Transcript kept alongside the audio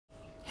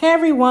Hey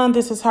everyone,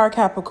 this is Heart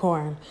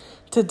Capricorn.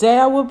 Today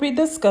I will be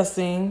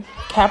discussing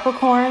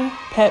Capricorn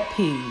pet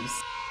peeves.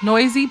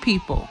 Noisy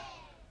people.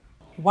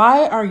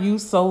 Why are you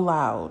so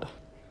loud?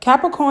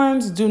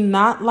 Capricorns do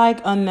not like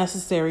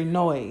unnecessary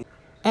noise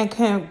and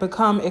can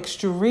become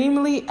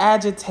extremely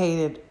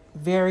agitated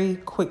very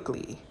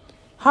quickly.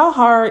 How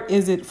hard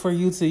is it for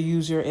you to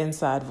use your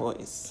inside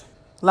voice?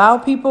 Loud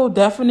people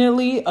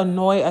definitely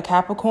annoy a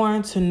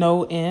Capricorn to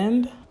no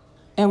end,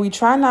 and we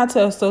try not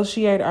to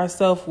associate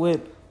ourselves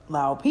with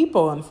loud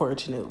people,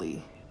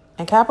 unfortunately.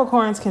 And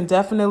Capricorns can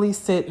definitely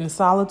sit in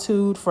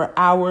solitude for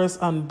hours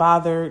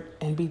unbothered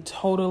and be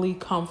totally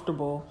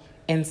comfortable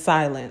in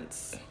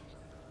silence.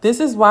 This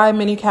is why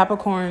many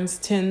Capricorns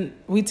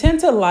tend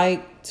to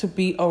like to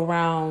be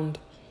around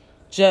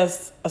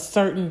just a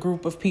certain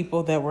group of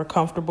people that we're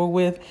comfortable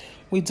with.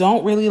 We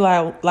don't really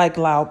like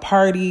loud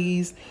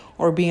parties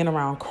or being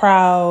around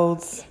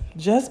crowds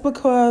just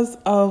because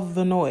of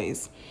the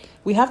noise.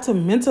 We have to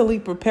mentally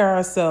prepare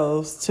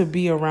ourselves to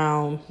be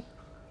around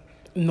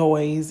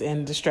noise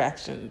and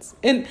distractions.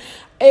 And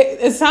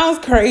it sounds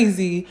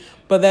crazy,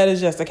 but that is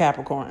just a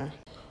Capricorn.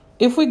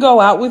 If we go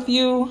out with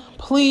you,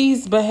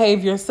 please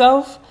behave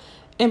yourself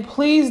and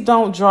please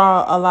don't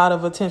draw a lot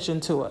of attention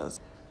to us.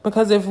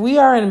 Because if we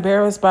are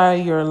embarrassed by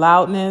your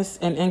loudness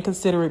and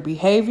inconsiderate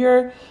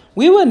behavior,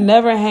 we would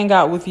never hang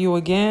out with you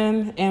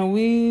again, and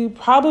we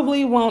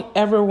probably won't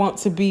ever want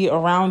to be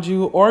around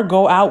you or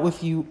go out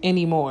with you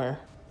anymore.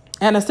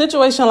 And a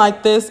situation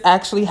like this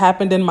actually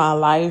happened in my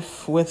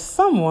life with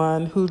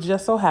someone who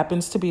just so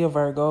happens to be a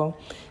Virgo.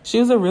 She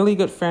was a really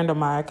good friend of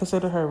mine. I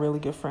consider her a really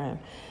good friend.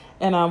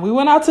 And we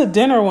went out to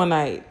dinner one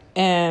night,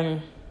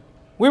 and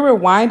we were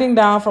winding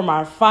down from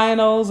our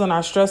finals and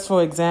our stressful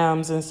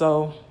exams. And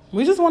so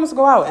we just wanted to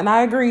go out, and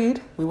I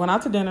agreed. We went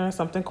out to dinner,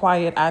 something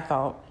quiet, I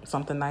thought,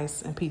 something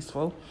nice and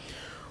peaceful.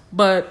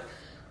 But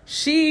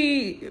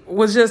she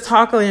was just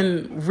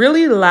talking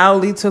really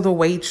loudly to the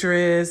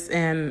waitress,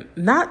 and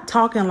not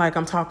talking like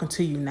I'm talking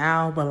to you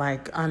now, but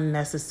like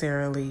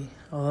unnecessarily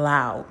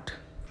loud.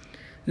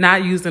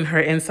 Not using her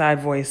inside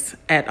voice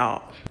at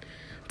all.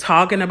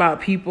 Talking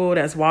about people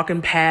that's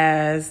walking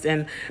past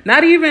and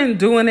not even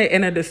doing it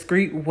in a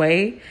discreet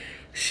way.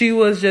 She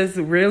was just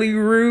really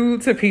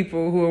rude to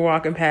people who were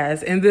walking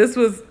past. And this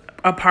was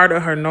a part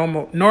of her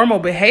normal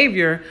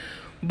behavior,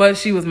 but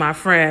she was my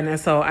friend. And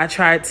so I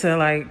tried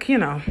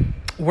to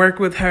work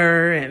with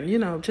her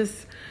and,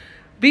 just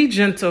be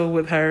gentle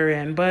with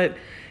her. But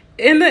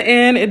in the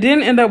end, it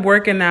didn't end up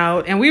working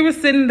out. And we were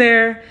sitting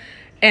there,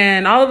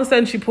 and all of a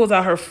sudden she pulls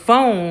out her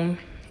phone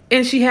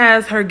and she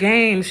has her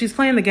games. She's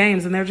playing the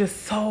games, and they're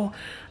just so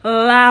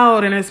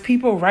loud, and there's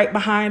people right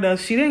behind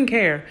us. She didn't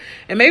care.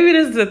 And maybe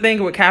this is the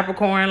thing with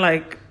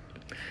Capricorn,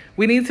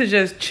 we need to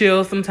just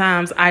chill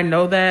sometimes. I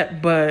know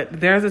that,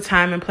 but there's a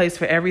time and place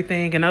for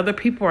everything, and other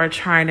people are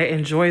trying to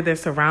enjoy their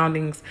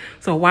surroundings.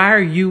 So why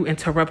are you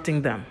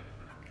interrupting them?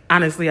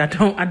 Honestly, I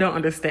don't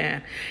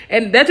understand.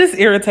 And that just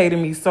irritated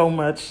me so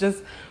much.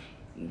 Just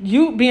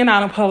you being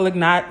out in public,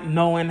 not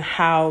knowing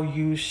how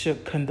you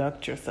should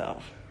conduct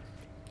yourself,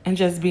 and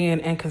just being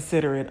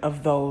inconsiderate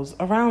of those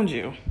around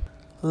you.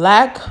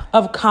 Lack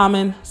of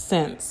common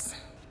sense.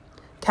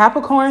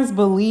 Capricorns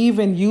believe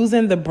in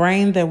using the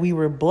brain that we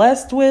were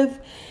blessed with.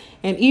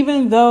 And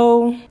even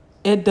though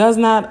it does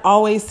not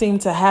always seem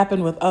to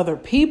happen with other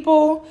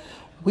people,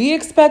 we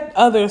expect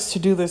others to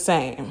do the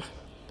same.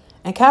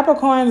 And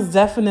Capricorns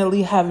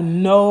definitely have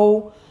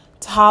no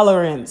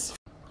tolerance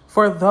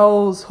for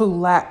those who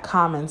lack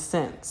common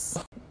sense.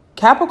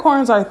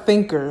 Capricorns are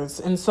thinkers,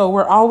 and so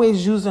we're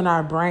always using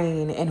our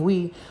brain, and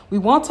we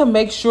want to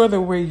make sure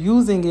that we're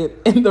using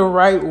it in the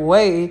right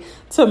way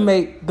to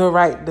make the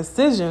right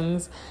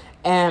decisions.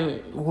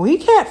 And we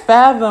can't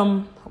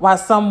fathom why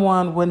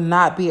someone would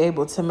not be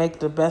able to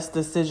make the best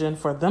decision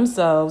for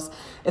themselves,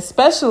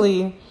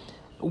 especially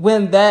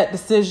when that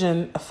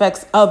decision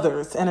affects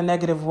others in a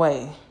negative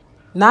way.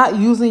 Not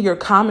using your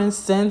common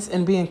sense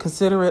and being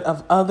considerate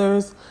of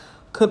others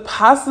could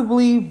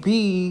possibly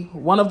be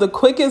one of the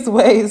quickest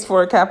ways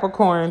for a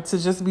Capricorn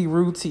to just be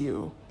rude to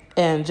you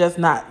and just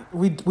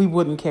we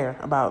wouldn't care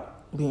about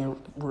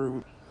being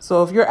rude.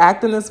 So if you're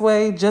acting this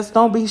way, just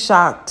don't be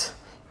shocked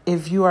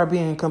if you are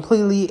being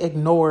completely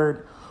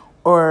ignored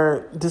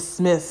or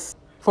dismissed.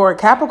 For a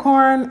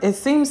Capricorn, it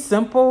seems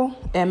simple,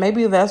 and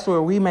maybe that's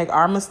where we make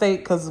our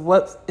mistake, because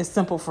what is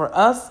simple for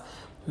us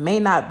may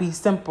not be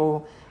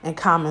simple and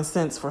common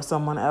sense for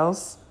someone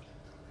else.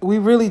 We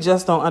really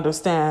just don't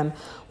understand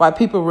why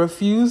people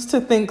refuse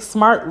to think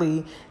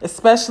smartly,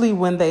 especially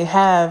when they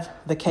have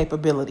the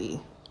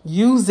capability.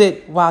 Use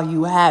it while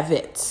you have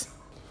it.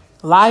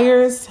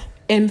 Liars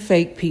and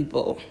fake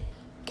people.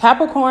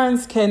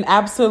 Capricorns can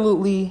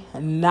absolutely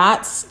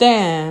not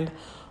stand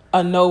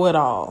a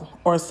know-it-all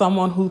or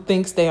someone who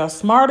thinks they are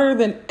smarter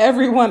than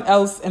everyone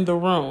else in the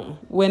room,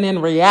 when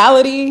in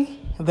reality,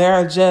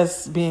 they're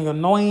just being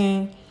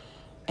annoying.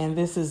 And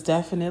this is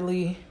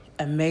definitely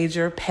a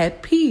major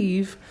pet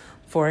peeve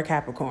for a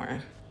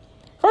Capricorn.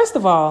 First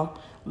of all,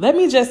 let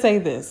me just say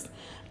this.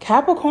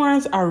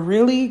 Capricorns are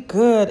really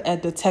good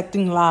at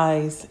detecting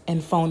lies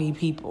and phony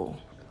people.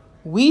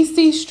 We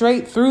see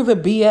straight through the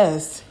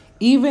BS,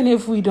 even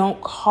if we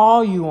don't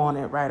call you on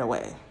it right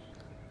away.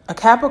 A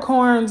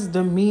Capricorn's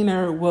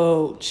demeanor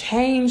will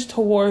change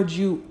towards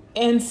you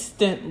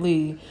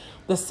instantly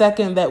the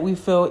second that we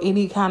feel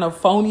any kind of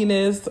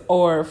phoniness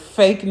or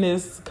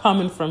fakeness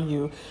coming from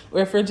you.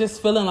 Or if you're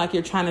just feeling like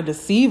you're trying to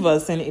deceive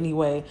us in any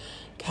way,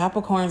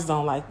 Capricorns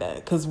don't like that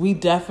because we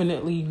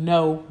definitely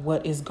know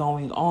what is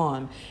going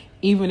on,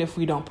 even if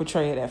we don't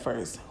portray it at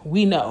first.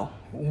 We know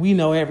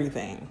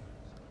everything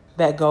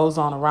that goes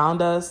on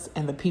around us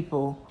and the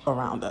people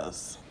around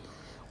us.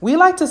 We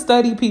like to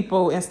study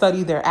people and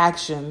study their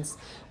actions.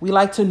 We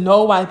like to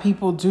know why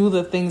people do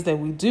the things that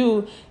we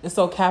do. And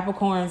so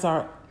Capricorns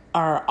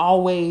are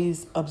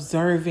always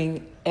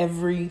observing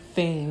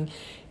everything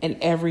and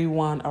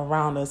everyone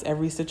around us.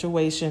 Every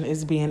situation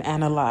is being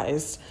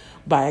analyzed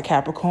by a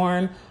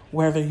Capricorn,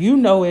 whether you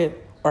know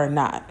it or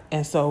not.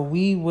 And so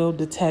we will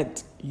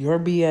detect your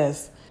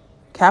BS.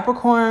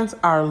 Capricorns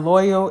are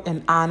loyal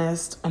and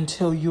honest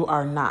until you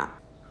are not.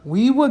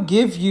 We will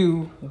give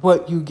you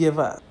what you give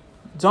us.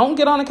 Don't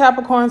get on a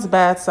Capricorn's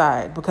bad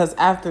side, because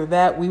after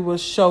that, we will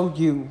show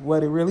you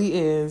what it really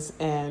is.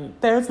 And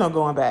there's no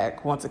going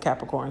back once a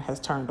Capricorn has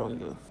turned on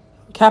you.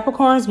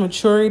 Capricorn's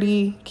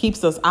maturity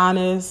keeps us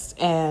honest,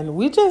 and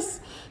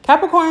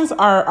Capricorns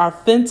are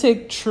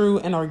authentic, true,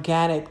 and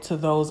organic to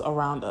those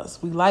around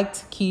us. We like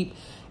to keep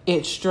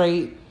it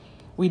straight.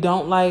 We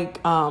don't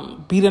like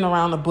beating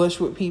around the bush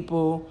with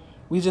people.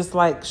 We just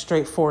like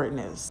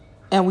straightforwardness.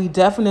 And we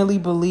definitely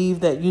believe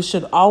that you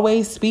should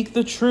always speak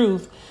the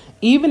truth,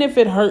 even if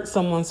it hurts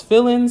someone's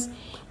feelings,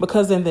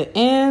 because in the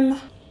end,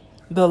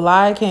 the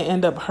lie can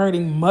end up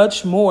hurting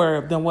much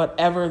more than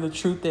whatever the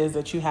truth is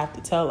that you have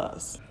to tell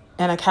us.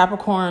 And a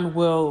Capricorn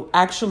will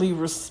actually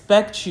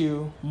respect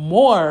you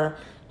more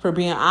for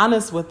being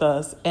honest with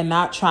us and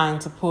not trying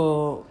to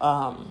pull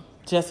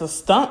just a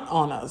stunt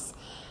on us,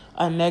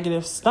 a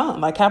negative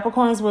stunt. Like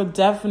Capricorns will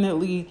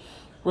definitely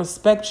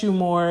respect you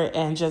more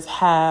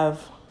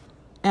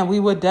and we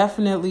would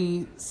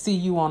definitely see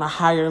you on a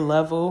higher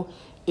level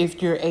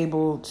if you're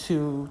able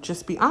to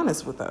just be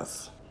honest with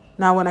us.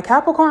 Now, when a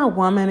Capricorn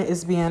woman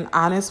is being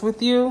honest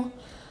with you,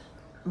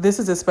 this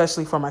is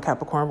especially for my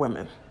Capricorn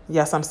women.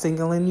 Yes, I'm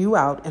singling you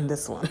out in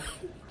this one.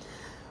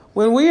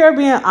 When we are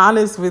being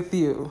honest with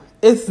you,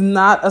 it's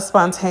not a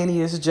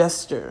spontaneous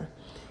gesture.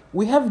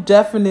 We have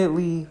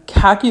definitely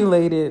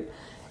calculated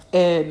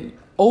and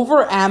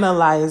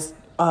overanalyzed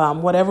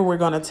whatever we're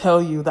going to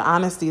tell you, the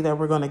honesty that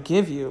we're going to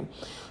give you,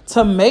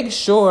 to make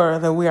sure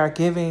that we are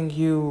giving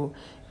you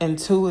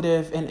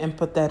intuitive and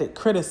empathetic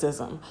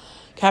criticism.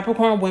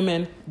 Capricorn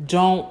women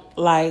don't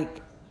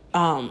like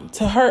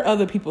to hurt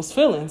other people's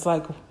feelings.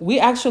 Like, we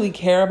actually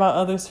care about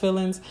others'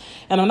 feelings.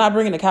 And I'm not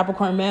bringing the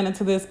Capricorn man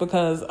into this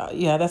because,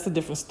 that's a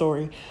different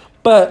story.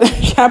 But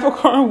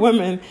Capricorn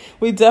women,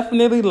 we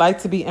definitely like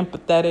to be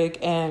empathetic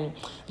and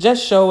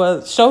just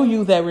show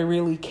you that we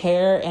really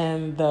care.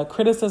 And the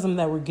criticism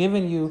that we're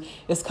giving you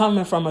is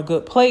coming from a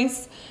good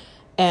place.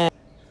 And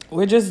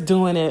we're just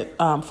doing it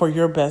for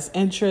your best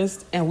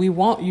interest. And we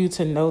want you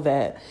to know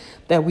that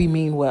we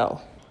mean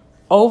well.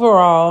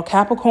 Overall,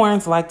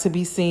 Capricorns like to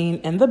be seen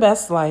in the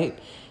best light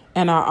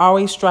and are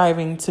always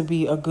striving to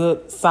be a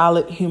good,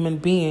 solid human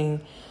being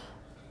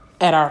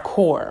at our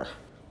core.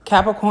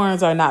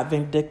 Capricorns are not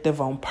vindictive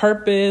on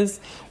purpose.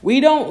 We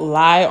don't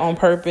lie on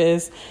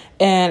purpose.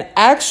 And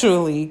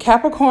actually,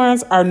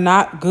 Capricorns are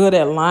not good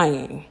at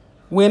lying.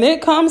 When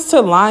it comes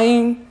to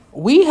lying,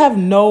 we have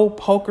no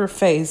poker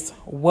face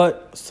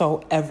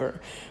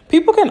whatsoever.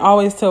 People can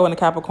always tell when a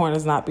Capricorn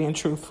is not being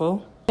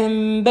truthful.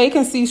 And they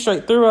can see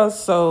straight through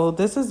us. So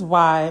this is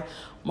why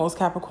most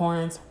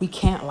Capricorns, we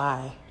can't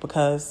lie,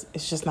 because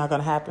it's just not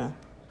going to happen.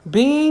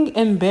 Being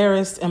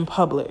embarrassed in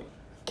public.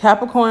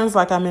 Capricorns,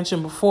 like I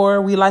mentioned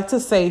before, we like to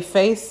save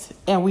face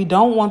and we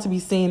don't want to be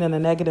seen in a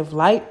negative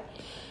light.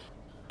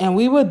 And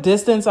we would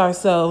distance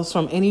ourselves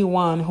from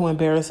anyone who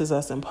embarrasses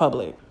us in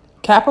public.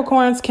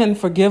 Capricorns can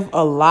forgive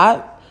a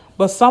lot,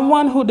 but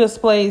someone who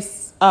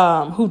does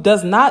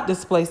not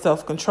display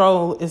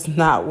self-control is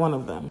not one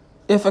of them.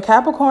 If a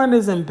Capricorn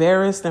is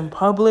embarrassed in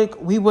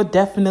public, we would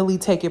definitely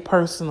take it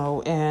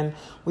personal and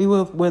we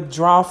will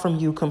withdraw from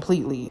you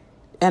completely.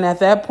 And at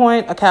that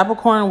point, a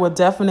Capricorn will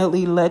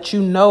definitely let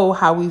you know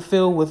how we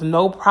feel with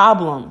no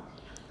problem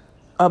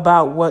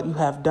about what you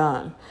have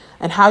done.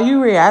 And how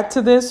you react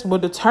to this will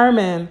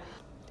determine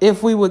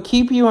if we would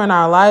keep you in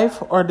our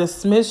life or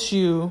dismiss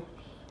you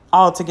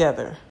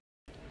altogether.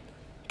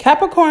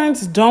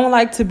 Capricorns don't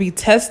like to be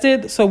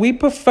tested, so we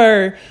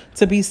prefer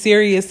to be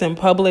serious in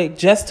public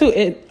just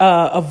to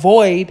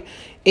avoid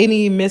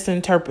any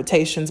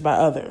misinterpretations by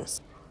others.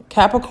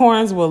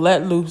 Capricorns will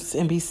let loose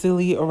and be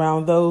silly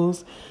around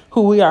those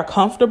who we are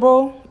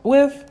comfortable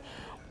with,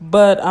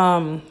 but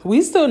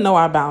we still know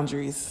our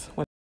boundaries.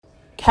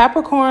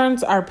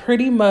 Capricorns are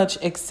pretty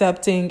much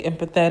accepting,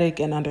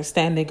 empathetic, and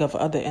understanding of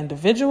other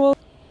individuals.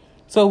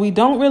 So we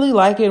don't really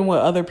like it when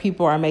other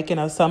people are making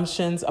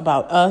assumptions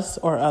about us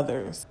or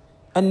others.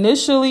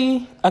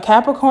 Initially, a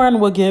Capricorn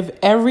will give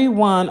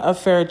everyone a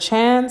fair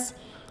chance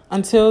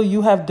until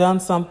you have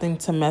done something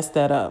to mess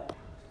that up.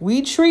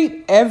 We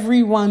treat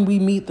everyone we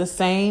meet the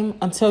same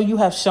until you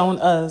have shown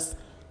us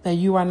that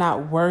you are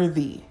not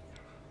worthy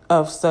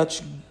of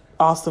such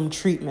awesome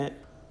treatment.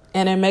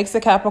 And it makes a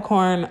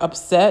Capricorn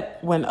upset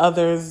when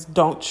others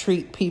don't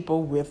treat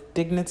people with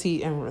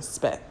dignity and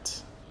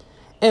respect.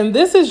 And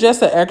this is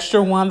just an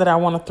extra one that I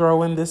want to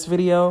throw in this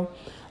video.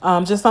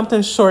 Just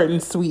something short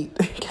and sweet.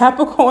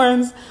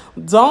 Capricorns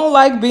don't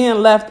like being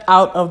left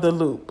out of the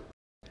loop.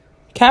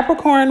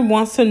 Capricorn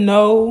wants to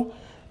know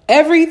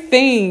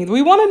everything.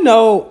 We want to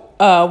know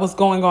what's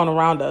going on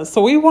around us.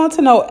 So we want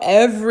to know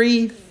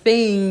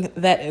everything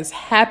that is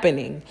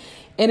happening.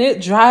 And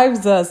it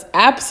drives us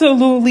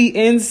absolutely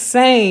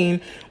insane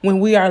when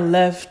we are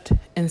left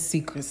in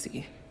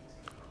secrecy.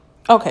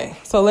 Okay,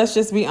 so let's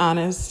just be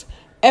honest.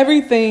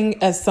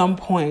 Everything at some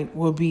point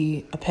will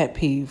be a pet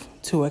peeve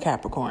to a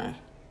Capricorn.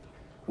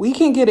 We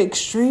can get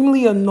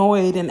extremely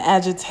annoyed and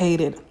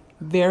agitated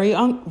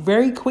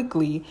very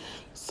quickly.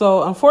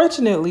 So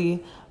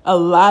unfortunately, a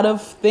lot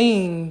of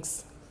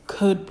things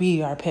could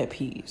be our pet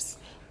peeves.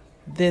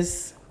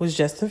 This was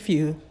just a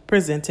few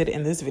presented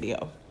in this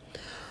video.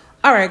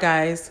 All right,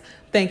 guys,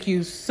 thank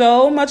you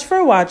so much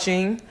for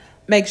watching.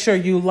 Make sure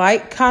you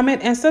like,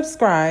 comment, and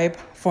subscribe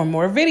for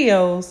more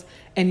videos,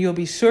 and you'll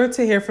be sure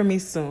to hear from me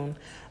soon.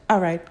 All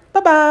right,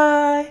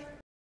 bye-bye.